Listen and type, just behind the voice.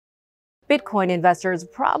Bitcoin investors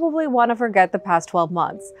probably want to forget the past 12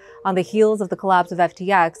 months. On the heels of the collapse of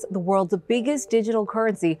FTX, the world's biggest digital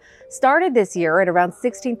currency started this year at around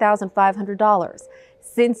 $16,500.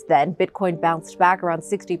 Since then, Bitcoin bounced back around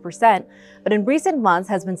 60%, but in recent months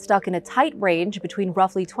has been stuck in a tight range between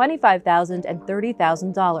roughly $25,000 and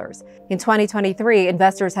 $30,000. In 2023,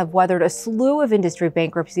 investors have weathered a slew of industry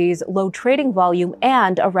bankruptcies, low trading volume,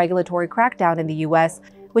 and a regulatory crackdown in the U.S.,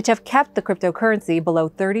 which have kept the cryptocurrency below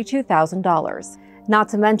 $32,000. Not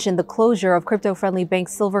to mention the closure of crypto-friendly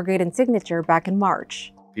banks Silvergate and Signature back in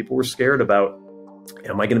March. People were scared about,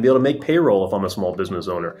 am I going to be able to make payroll if I'm a small business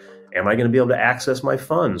owner? Am I going to be able to access my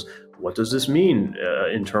funds? What does this mean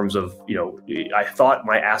in terms of, I thought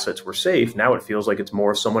my assets were safe. Now it feels like it's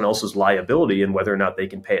more someone else's liability and whether or not they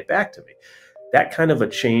can pay it back to me. That kind of a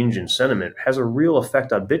change in sentiment has a real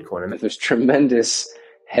effect on Bitcoin. And there's tremendous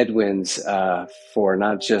headwinds for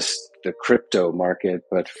not just the crypto market,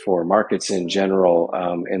 but for markets in general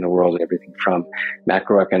in the world, everything from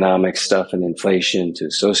macroeconomic stuff and inflation to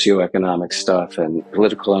socioeconomic stuff and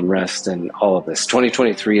political unrest and all of this.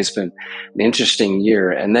 2023 has been an interesting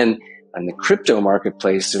year. And then on the crypto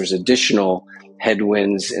marketplace, there's additional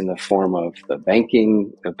headwinds in the form of the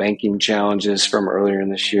banking challenges from earlier in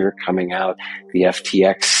this year coming out, the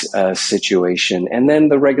FTX situation, and then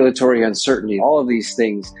the regulatory uncertainty. All of these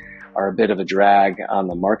things are a bit of a drag on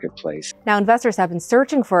the marketplace. Now, investors have been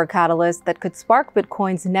searching for a catalyst that could spark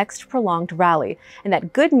Bitcoin's next prolonged rally. And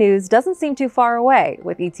that good news doesn't seem too far away,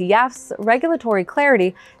 with ETFs, regulatory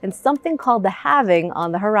clarity, and something called the halving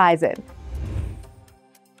on the horizon.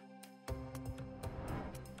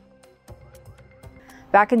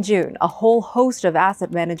 Back in June, a whole host of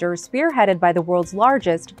asset managers, spearheaded by the world's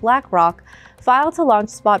largest, BlackRock, filed to launch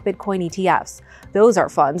spot Bitcoin ETFs. Those are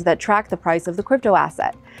funds that track the price of the crypto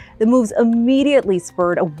asset. The moves immediately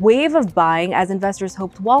spurred a wave of buying as investors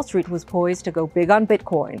hoped Wall Street was poised to go big on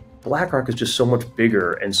Bitcoin. BlackRock is just so much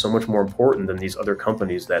bigger and so much more important than these other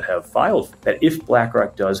companies that have filed, that if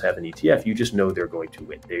BlackRock does have an ETF, you just know they're going to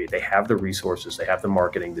win. They have the resources, they have the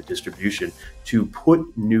marketing, the distribution to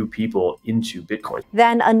put new people into Bitcoin.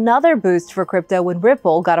 Then another boost for crypto when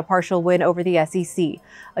Ripple got a partial win over the SEC.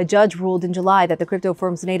 A judge ruled in July that the crypto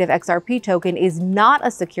firm's native XRP token is not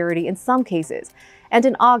a security in some cases. And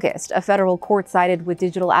in August, a federal court sided with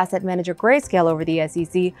digital asset manager Grayscale over the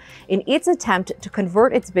SEC in its attempt to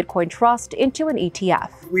convert its Bitcoin trust into an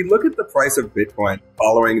ETF. We look at the price of Bitcoin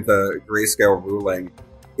following the Grayscale ruling.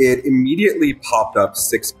 It immediately popped up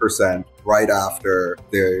 6% right after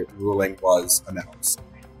the ruling was announced.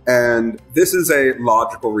 And this is a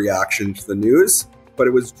logical reaction to the news, but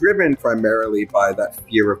it was driven primarily by that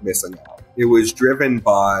fear of missing out. It was driven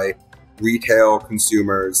by retail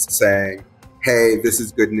consumers saying, hey, this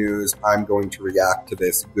is good news, I'm going to react to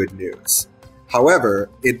this good news. However,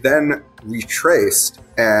 it then retraced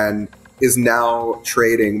and is now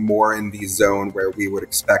trading more in the zone where we would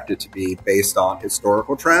expect it to be based on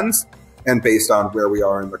historical trends and based on where we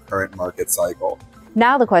are in the current market cycle.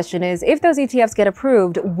 Now the question is, if those ETFs get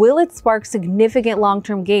approved, will it spark significant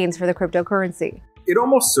long-term gains for the cryptocurrency? It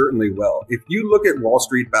almost certainly will. If you look at Wall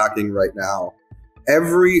Street backing right now,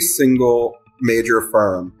 every single major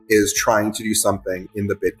firm is trying to do something in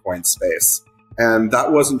the Bitcoin space. And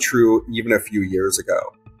that wasn't true even a few years ago.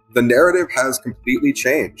 The narrative has completely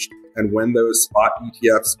changed. And when those spot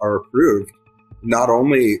ETFs are approved, not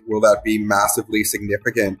only will that be massively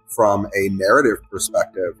significant from a narrative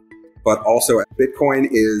perspective, but also Bitcoin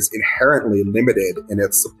is inherently limited in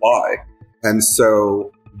its supply. And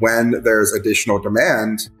so when there's additional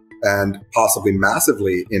demand, and possibly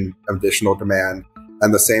massively in additional demand,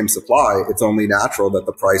 and the same supply, it's only natural that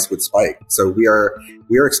the price would spike. So we are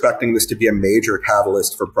expecting this to be a major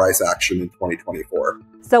catalyst for price action in 2024.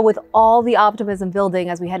 So with all the optimism building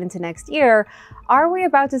as we head into next year, are we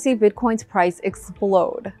about to see Bitcoin's price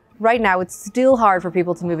explode? Right now, it's still hard for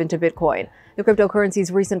people to move into Bitcoin. The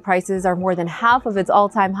cryptocurrency's recent prices are more than half of its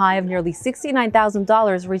all-time high of nearly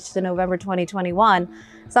 $69,000 reached in November 2021,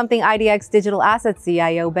 something IDX Digital Assets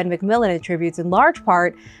CIO Ben McMillan attributes in large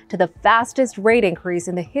part to the fastest rate increase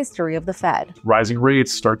in the history of the Fed. Rising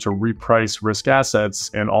rates start to reprice risk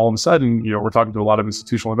assets, and all of a sudden, we're talking to a lot of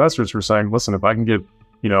institutional investors who are saying, listen, if I can get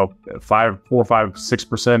 4, 5,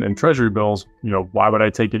 6% in treasury bills, why would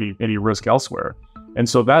I take any risk elsewhere? And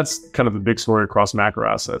so that's kind of the big story across macro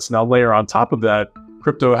assets. Now layer on top of that,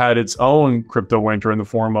 crypto had its own crypto winter in the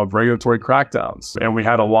form of regulatory crackdowns. And we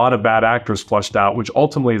had a lot of bad actors flushed out, which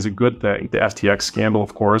ultimately is a good thing. The FTX scandal,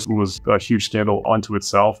 of course, was a huge scandal unto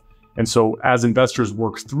itself. And so as investors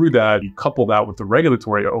work through that, you couple that with the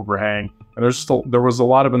regulatory overhang, and there was a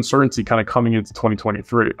lot of uncertainty kind of coming into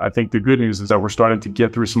 2023. I think the good news is that we're starting to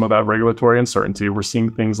get through some of that regulatory uncertainty. We're seeing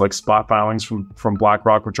things like spot filings from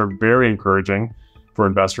BlackRock, which are very encouraging for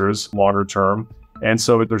investors longer term. And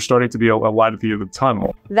so there's starting to be a light at the end of the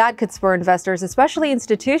tunnel. That could spur investors, especially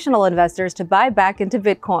institutional investors, to buy back into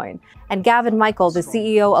Bitcoin. And Gavin Michael, the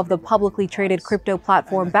CEO of the publicly traded crypto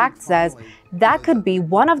platform Bakkt, says that could be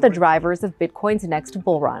one of the drivers of Bitcoin's next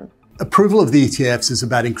bull run. Approval of the ETFs is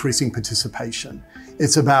about increasing participation.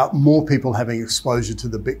 It's about more people having exposure to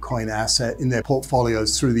the Bitcoin asset in their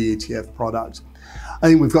portfolios through the ETF product. I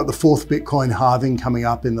think we've got the fourth Bitcoin halving coming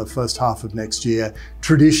up in the first half of next year.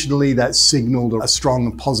 Traditionally, that's signaled a strong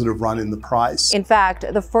and positive run in the price. In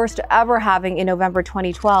fact, the first ever halving in November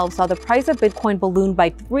 2012 saw the price of Bitcoin balloon by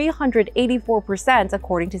 384%,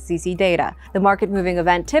 according to CC data. The market-moving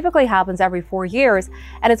event typically happens every 4 years,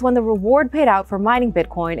 and it's when the reward paid out for mining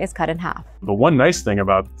Bitcoin is cut in half. The one nice thing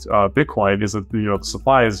about Bitcoin is that the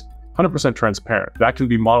supply is 100% transparent. That can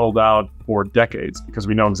be modeled out for decades because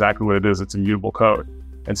we know exactly what it is. It's immutable code.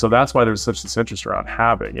 And so that's why there's such this interest around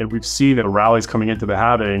halving. And we've seen the rallies coming into the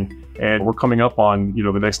halving, and we're coming up on,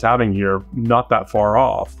 the next halving year, not that far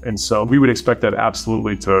off. And so we would expect that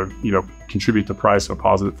absolutely to, contribute to price in a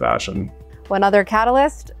positive fashion. One other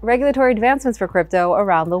catalyst, regulatory advancements for crypto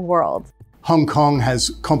around the world. Hong Kong has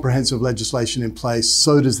comprehensive legislation in place.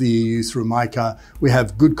 So does the EU through MICA. We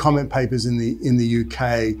have good comment papers in the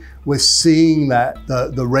UK. We're seeing that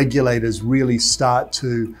the regulators really start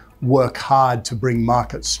to work hard to bring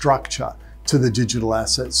market structure to the digital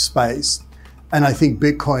asset space. And I think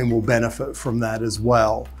Bitcoin will benefit from that as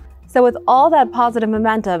well. So with all that positive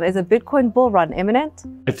momentum, is a Bitcoin bull run imminent?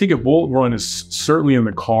 I think a bull run is certainly in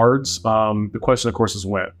the cards. The question, of course, is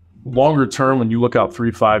when. Longer term, when you look out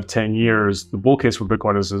 3, 5, 10 years, the bull case for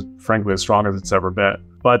Bitcoin is frankly as strong as it's ever been.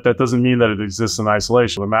 But that doesn't mean that it exists in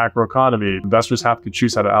isolation. The macro economy, investors have to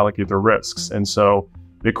choose how to allocate their risks. And so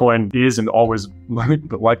Bitcoin is and always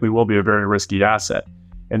likely will be a very risky asset.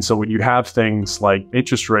 And so when you have things like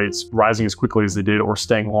interest rates rising as quickly as they did or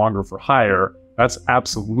staying longer for higher, that's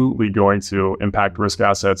absolutely going to impact risk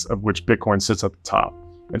assets, of which Bitcoin sits at the top.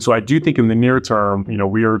 And so I do think in the near term,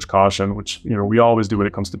 we urge caution, which, we always do when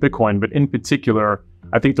it comes to Bitcoin. But in particular,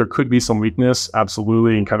 I think there could be some weakness,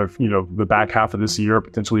 absolutely, in kind of, the back half of this year,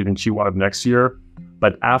 potentially even Q1 of next year.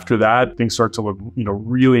 But after that, things start to look,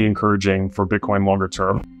 really encouraging for Bitcoin longer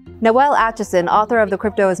term. Noel Atchison, author of the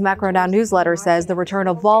Crypto is Macro Now newsletter, says the return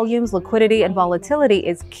of volumes, liquidity, and volatility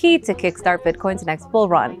is key to kickstart Bitcoin's next bull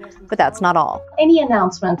run. But that's not all. Any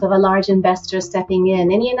announcement of a large investor stepping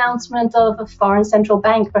in, any announcement of a foreign central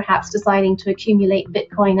bank perhaps deciding to accumulate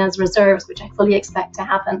Bitcoin as reserves, which I fully expect to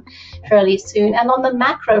happen fairly soon. And on the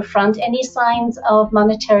macro front, any signs of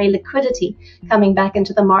monetary liquidity coming back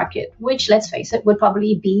into the market, which, let's face it, would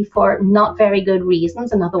probably be for not very good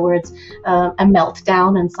reasons. In other words, a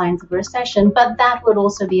meltdown and signs of recession, but that would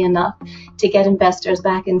also be enough to get investors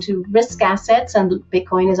back into risk assets, and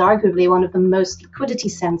Bitcoin is arguably one of the most liquidity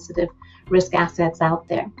sensitive risk assets out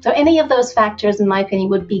there. So any of those factors, in my opinion,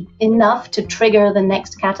 would be enough to trigger the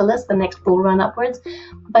next catalyst, the next bull run upwards,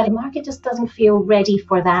 but the market just doesn't feel ready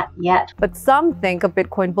for that yet. But some think a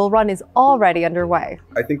Bitcoin bull run is already underway.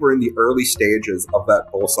 I think we're in the early stages of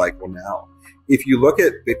that bull cycle now. If you look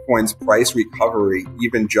at Bitcoin's price recovery,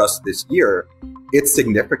 even just this year, it's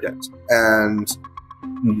significant. And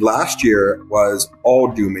last year was all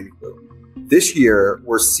doom and gloom. This year,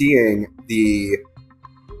 we're seeing the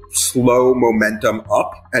slow momentum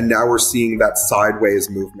up, and now we're seeing that sideways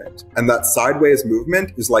movement. And that sideways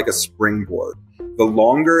movement is like a springboard. The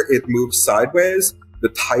longer it moves sideways, the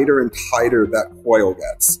tighter and tighter that coil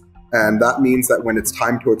gets. And that means that when it's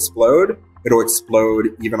time to explode, it'll explode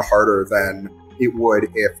even harder than it would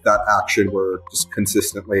if that action were just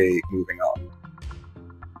consistently moving up.